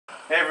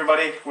Hey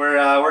everybody,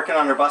 we're working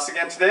on our bus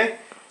again today.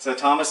 It's a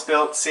Thomas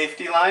built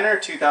safety liner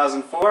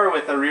 2004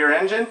 with a rear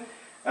engine.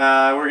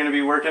 We're going to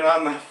be working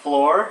on the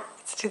floor.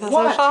 It's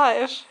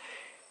 2005. What?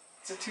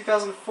 It's a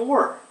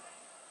 2004.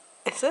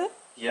 Is it?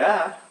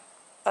 Yeah.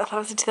 I thought it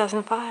was a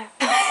 2005.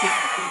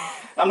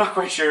 I'm not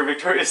quite sure.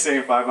 Victoria's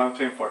saying 5, I'm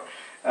saying 4.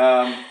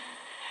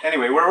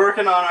 Anyway, we're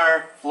working on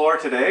our floor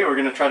today. We're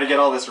going to try to get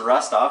all this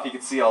rust off. You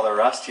can see all the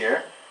rust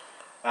here.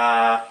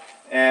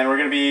 And we're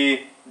going to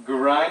be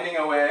grinding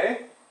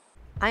away.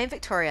 I am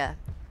Victoria.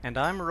 And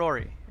I'm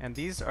Rory, and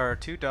these are our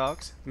 2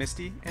 dogs,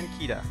 Misty and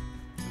Kita.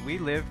 We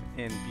live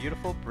in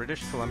beautiful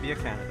British Columbia,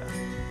 Canada.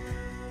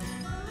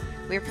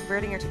 We are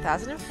converting our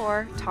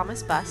 2004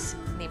 Thomas bus,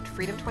 named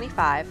Freedom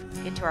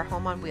 25, into our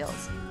home on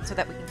wheels, so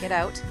that we can get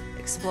out,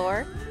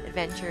 explore,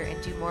 adventure,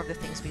 and do more of the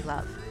things we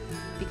love.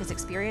 Because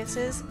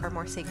experiences are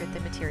more sacred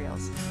than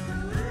materials.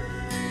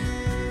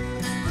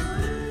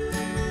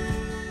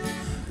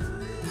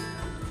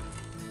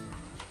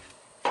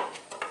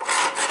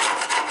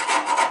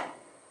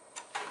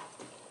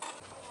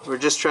 We're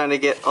just trying to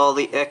get all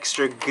the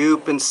extra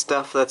goop and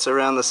stuff that's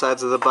around the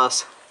sides of the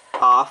bus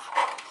off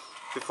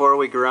before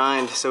we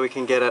grind so we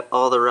can get at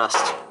all the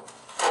rust.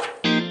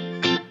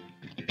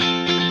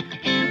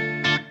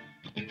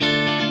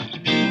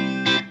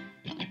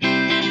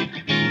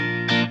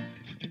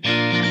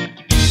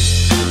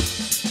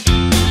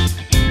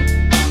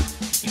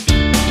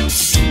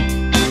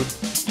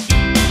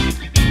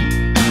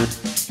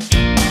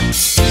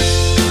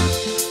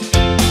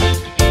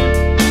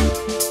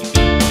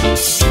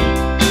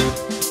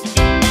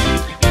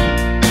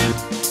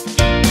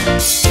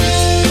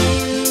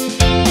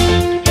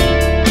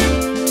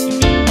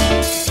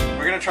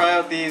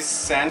 These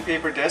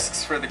sandpaper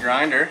discs for the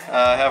grinder.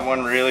 I have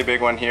one really big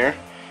one here,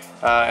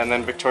 and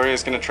then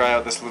Victoria's going to try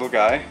out this little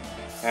guy,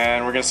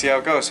 and we're going to see how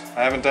it goes.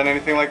 I haven't done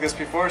anything like this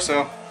before,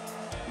 so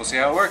we'll see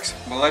how it works.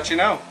 We'll let you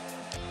know.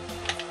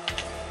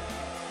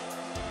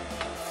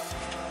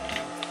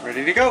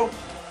 Ready to go.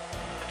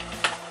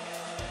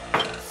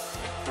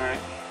 Alright,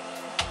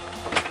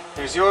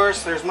 there's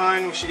yours, there's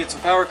mine. We should get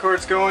some power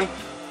cords going.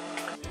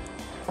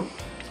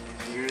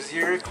 Here's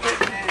your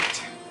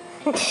equipment.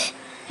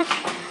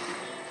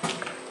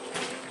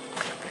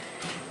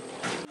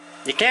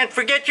 You can't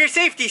forget your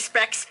safety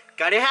specs.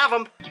 Gotta have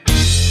them.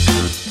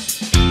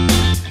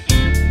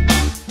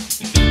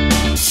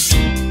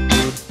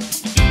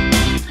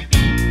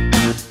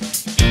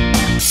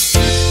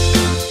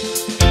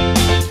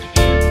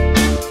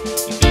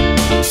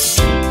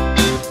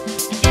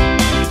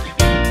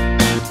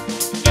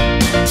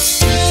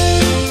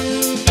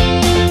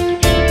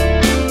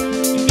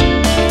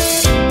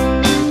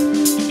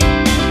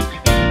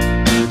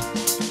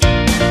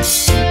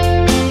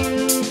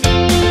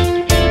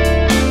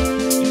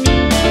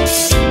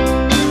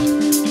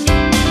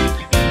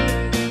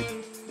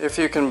 If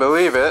you can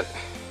believe it,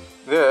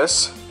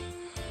 this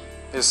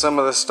is some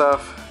of the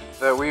stuff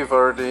that we've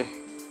already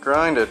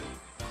grinded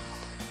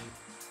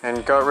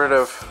and got rid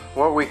of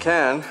what we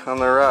can on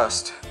the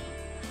rust.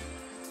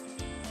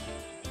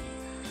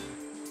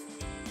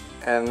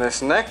 And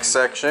this next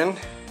section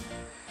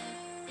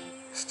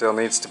still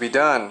needs to be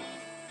done.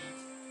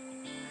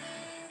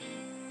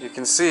 You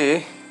can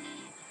see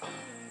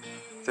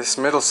this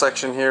middle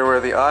section here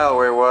where the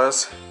aisleway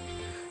was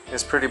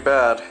is pretty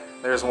bad.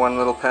 There's one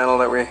little panel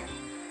that we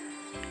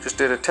just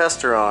did a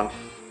tester on.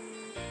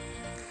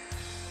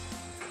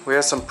 We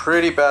have some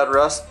pretty bad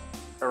rust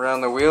around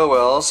the wheel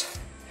wells.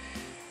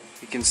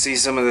 You can see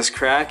some of this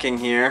cracking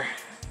here.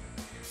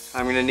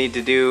 I'm going to need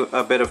to do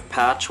a bit of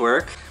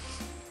patchwork.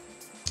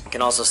 You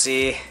can also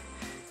see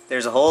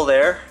there's a hole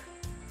there.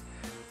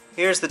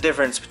 Here's the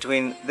difference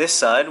between this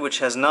side, which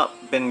has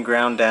not been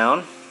ground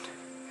down,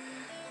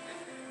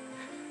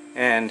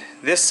 and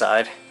this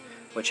side,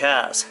 which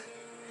has.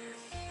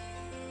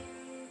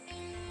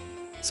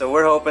 So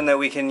we're hoping that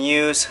we can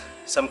use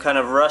some kind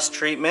of rust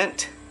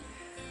treatment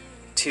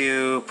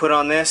to put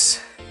on this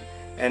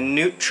and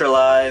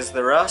neutralize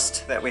the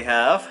rust that we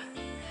have.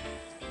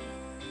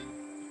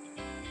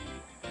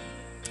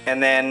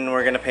 And then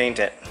we're gonna paint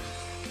it.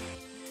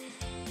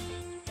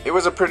 It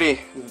was a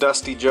pretty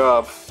dusty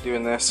job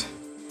doing this.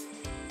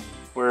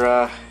 We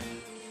got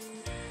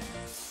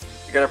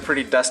a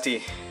pretty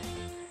dusty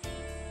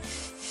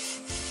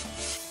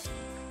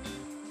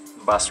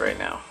bus right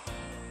now.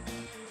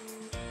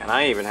 And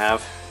I even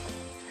have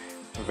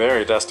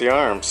very dusty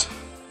arms.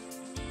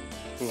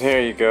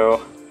 There you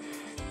go.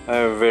 I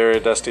have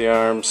very dusty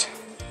arms.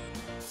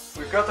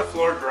 We've got the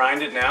floor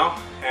grinded now,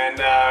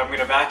 and I'm going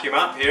to vacuum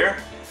up here.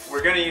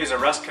 We're going to use a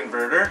rust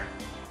converter,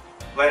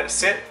 let it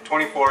sit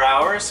 24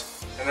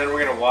 hours, and then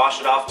we're going to wash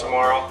it off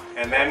tomorrow,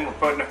 and then we're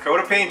putting a coat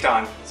of paint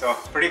on. So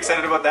pretty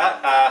excited about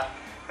that.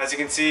 As you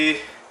can see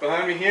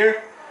behind me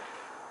here,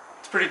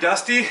 it's pretty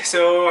dusty,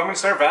 so I'm going to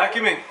start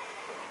vacuuming.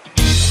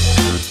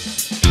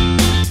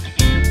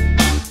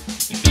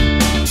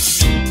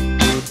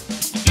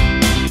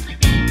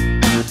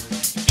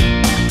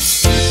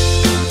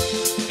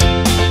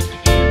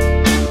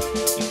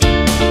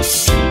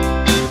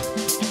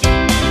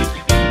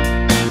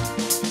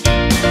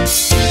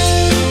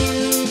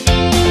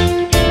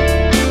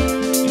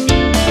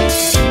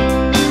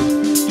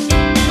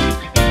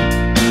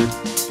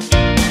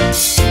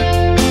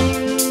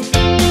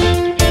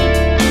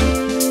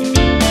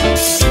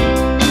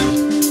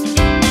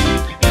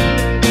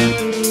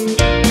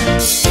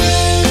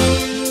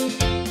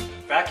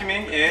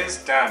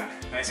 done,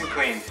 nice and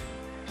clean.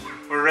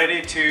 We're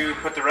ready to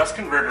put the rust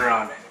converter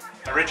on.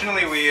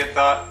 Originally we had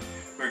thought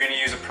we were going to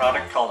use a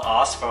product called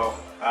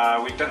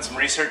OSPO. We've done some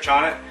research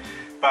on it,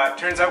 but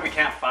turns out we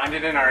can't find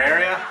it in our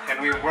area,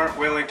 and we weren't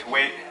willing to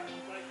wait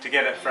to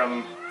get it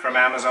from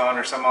Amazon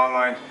or some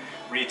online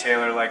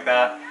retailer like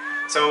that.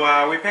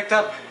 So we picked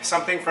up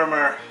something from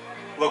our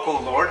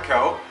local Lord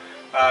Co.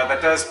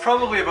 That does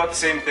probably about the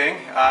same thing.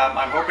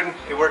 I'm hoping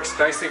it works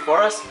nicely for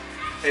us.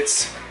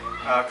 It's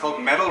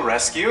called Metal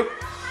Rescue.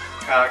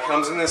 It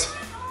comes in this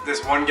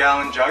 1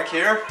 gallon jug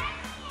here,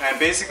 and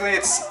basically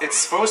it's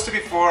supposed to be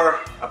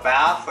for a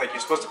bath. Like, you're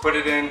supposed to put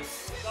it in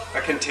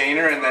a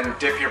container and then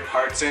dip your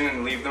parts in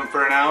and leave them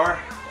for an hour,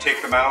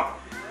 take them out,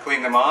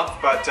 clean them off,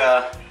 but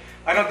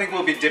I don't think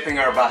we'll be dipping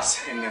our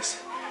bus in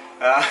this.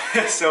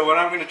 So what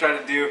I'm going to try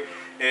to do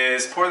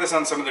is pour this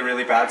on some of the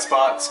really bad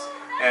spots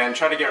and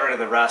try to get rid of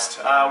the rust.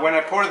 When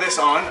I pour this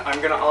on, I'm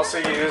going to also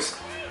use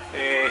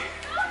a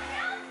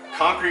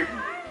concrete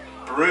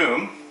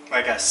broom,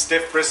 like a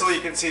stiff bristle.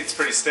 You can see it's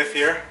pretty stiff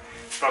here.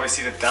 You probably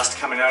see the dust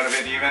coming out of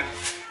it even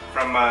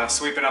from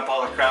sweeping up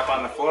all the crap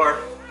on the floor.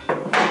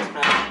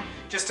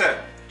 Just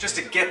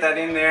to get that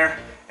in there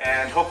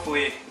and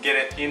hopefully get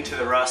it into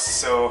the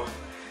rust so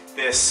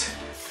this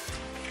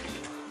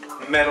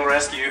Metal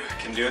Rescue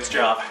can do its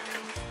job.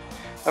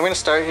 I'm going to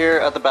start here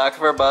at the back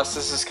of our bus.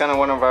 This is kind of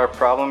one of our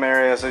problem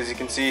areas, as you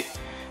can see,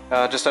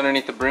 just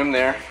underneath the broom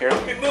there. Here,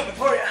 let me move it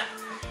for you.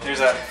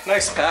 There's a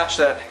nice patch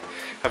that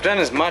I've done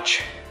as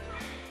much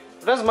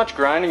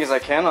grinding as I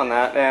can on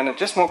that, and it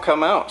just won't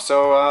come out.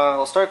 So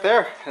I'll start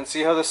there and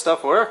see how this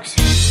stuff works.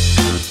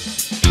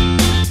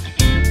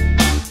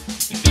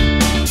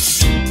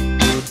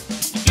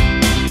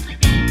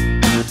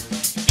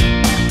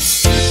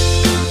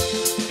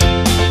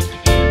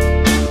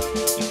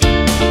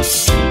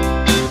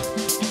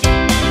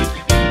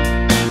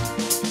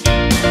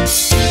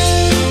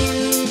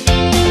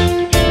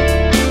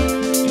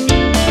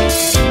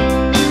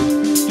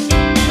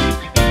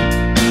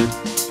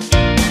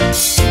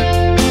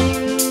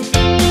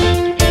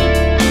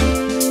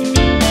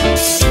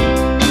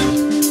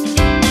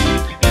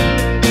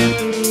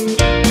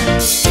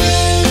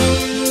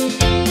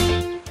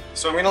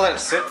 So I'm going to let it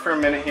sit for a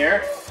minute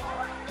here,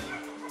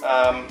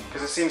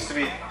 because it seems to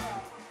be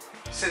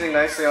sitting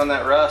nicely on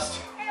that rust.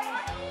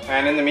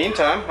 And in the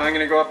meantime, I'm going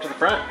to go up to the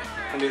front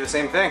and do the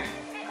same thing.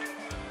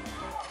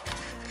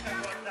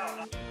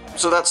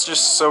 So that's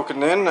just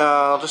soaking in.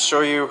 I'll just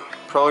show you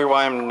probably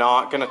why I'm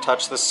not going to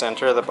touch the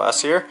center of the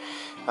bus here.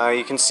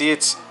 You can see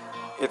it's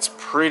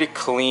pretty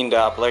cleaned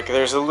up. Like,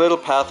 there's a little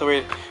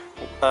pathway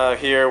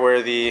here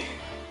where the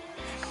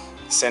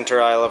center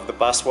aisle of the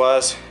bus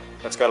was.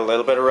 That's got a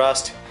little bit of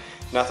rust.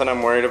 Nothing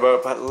I'm worried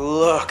about, but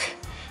look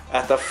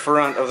at the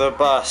front of the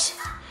bus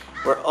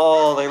where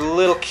all the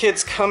little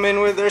kids come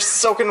in with their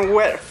soaking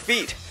wet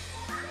feet.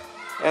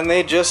 And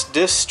they just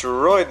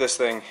destroyed this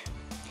thing.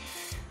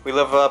 We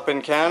live up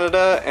in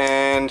Canada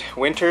and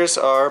winters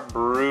are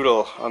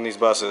brutal on these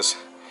buses.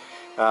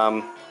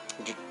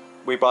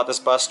 We bought this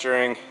bus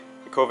during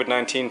the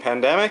COVID-19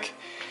 pandemic,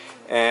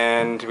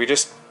 and we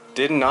just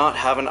did not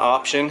have an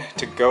option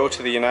to go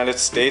to the United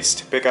States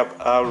to pick up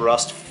a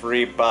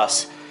rust-free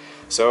bus.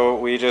 So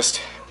we just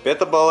bit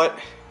the bullet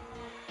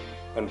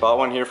and bought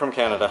one here from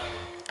Canada.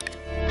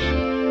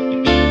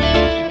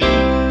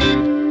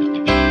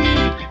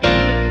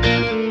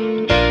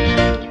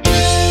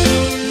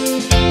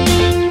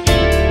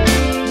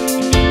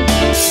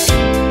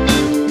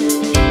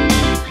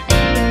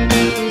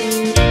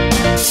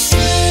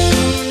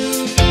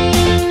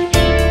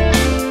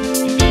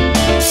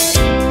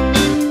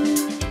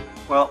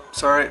 Well,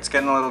 sorry it's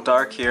getting a little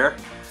dark here.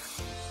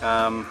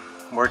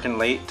 Working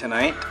late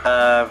tonight.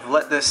 I've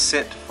let this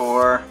sit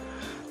for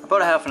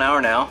about a half an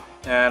hour now,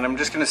 and I'm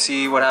just gonna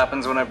see what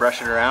happens when I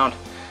brush it around.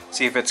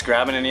 See if it's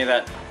grabbing any of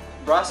that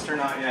rust or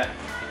not yet.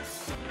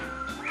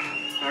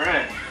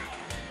 Alright,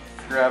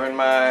 grabbing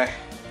my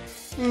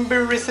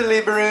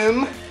bristly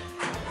broom.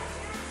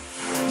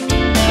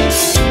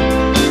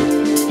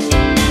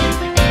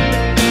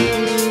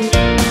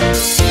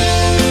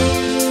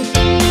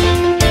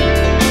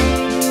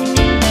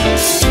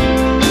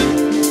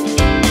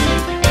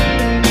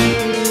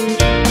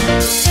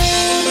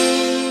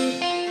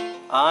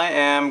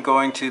 I'm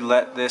going to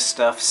let this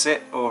stuff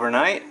sit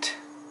overnight,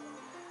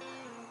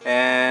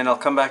 and I'll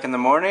come back in the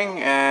morning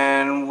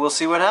and we'll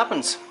see what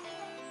happens.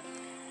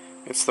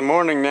 It's the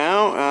morning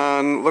now,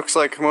 and looks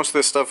like most of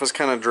this stuff is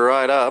kind of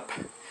dried up.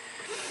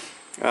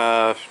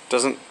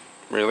 Doesn't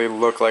really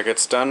look like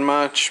it's done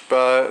much,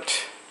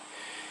 but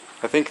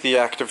I think the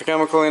active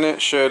chemical in it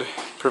should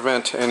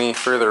prevent any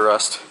further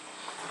rust.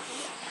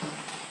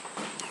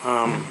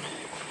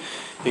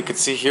 You can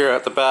see here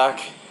at the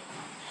back,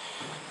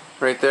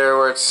 right there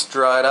where it's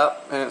dried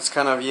up and it's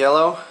kind of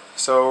yellow.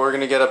 So we're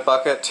going to get a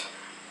bucket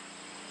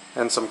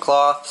and some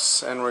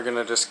cloths, and we're going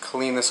to just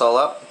clean this all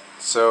up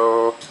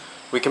so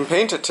we can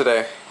paint it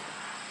today.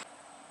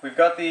 We've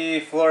got the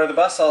floor of the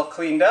bus all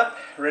cleaned up,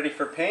 ready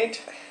for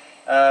paint.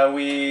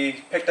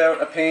 We picked out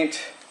a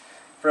paint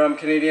from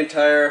Canadian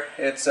Tire.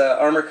 It's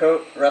Armor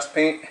Coat Rust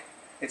Paint.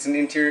 It's an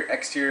interior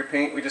exterior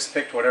paint. We just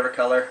picked whatever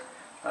color.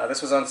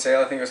 This was on sale.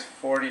 I think it was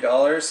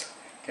 $40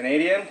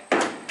 Canadian.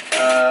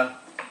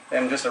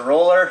 Then just a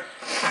roller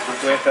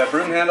with a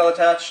broom handle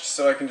attached,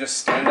 so I can just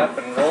stand up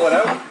and roll it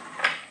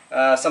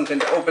out. Something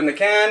to open the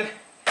can,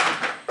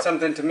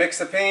 something to mix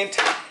the paint,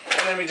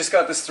 and then we just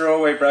got this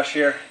throwaway brush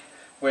here,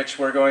 which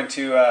we're going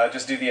to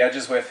just do the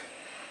edges with,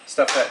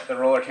 stuff that the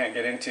roller can't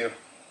get into.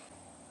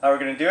 How we're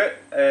going to do it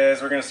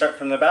is we're going to start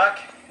from the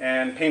back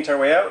and paint our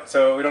way out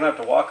so we don't have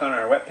to walk on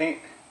our wet paint.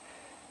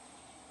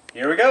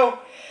 Here we go!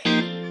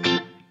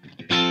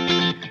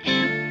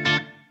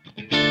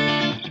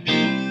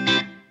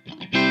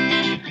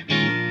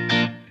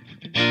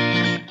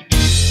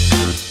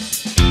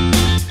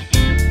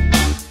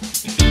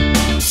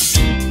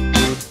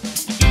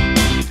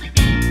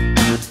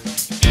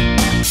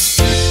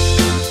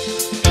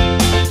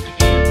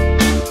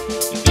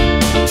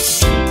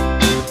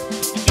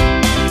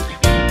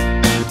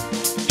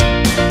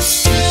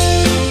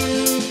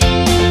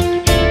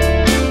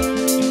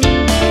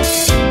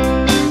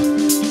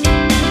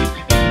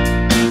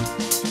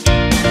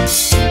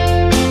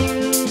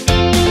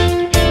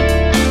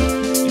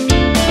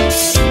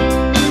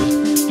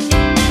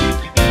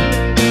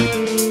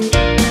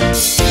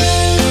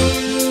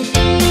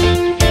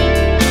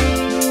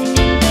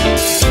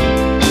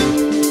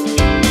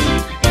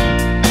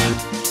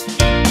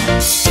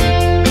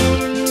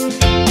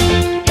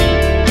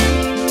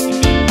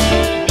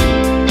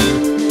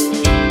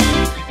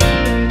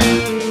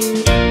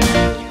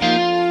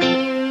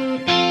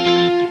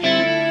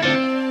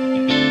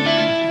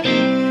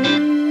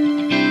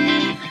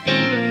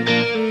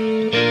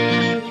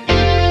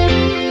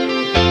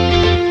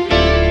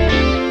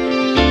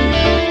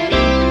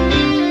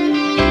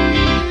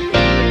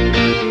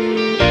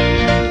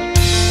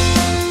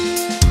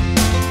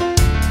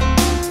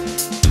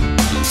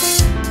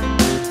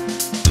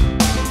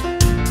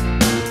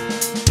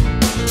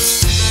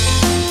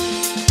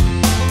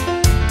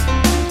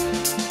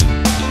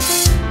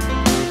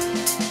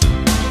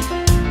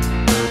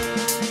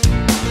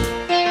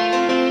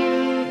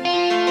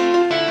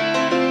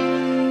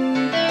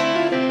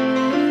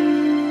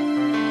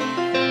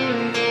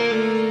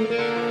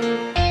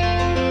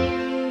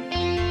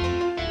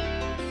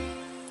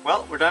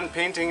 Well, we're done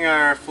painting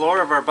our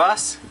floor of our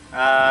bus.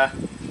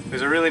 It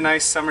was a really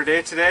nice summer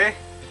day today.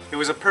 It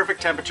was a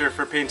perfect temperature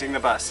for painting the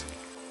bus.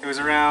 It was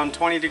around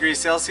 20 degrees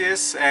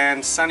Celsius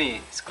and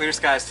sunny. It's clear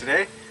skies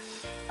today.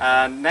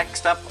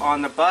 Next up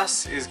on the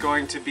bus is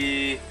going to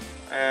be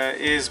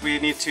we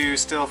need to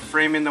still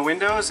frame in the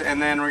windows,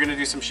 and then we're going to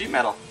do some sheet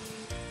metal.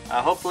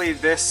 Hopefully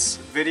this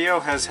video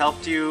has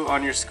helped you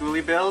on your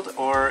Skoolie build,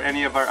 or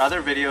any of our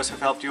other videos have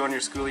helped you on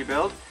your Skoolie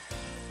build.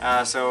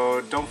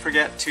 So don't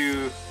forget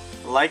to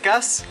like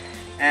us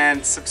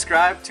and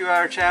subscribe to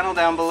our channel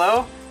down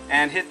below,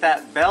 and hit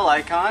that bell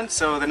icon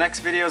so the next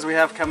videos we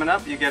have coming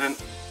up you get a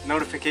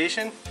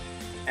notification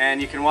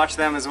and you can watch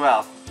them as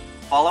well.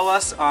 Follow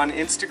us on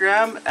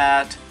Instagram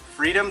at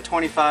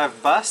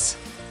Freedom25Bus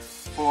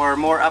for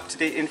more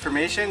up-to-date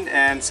information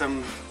and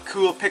some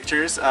cool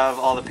pictures of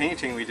all the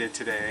painting we did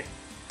today.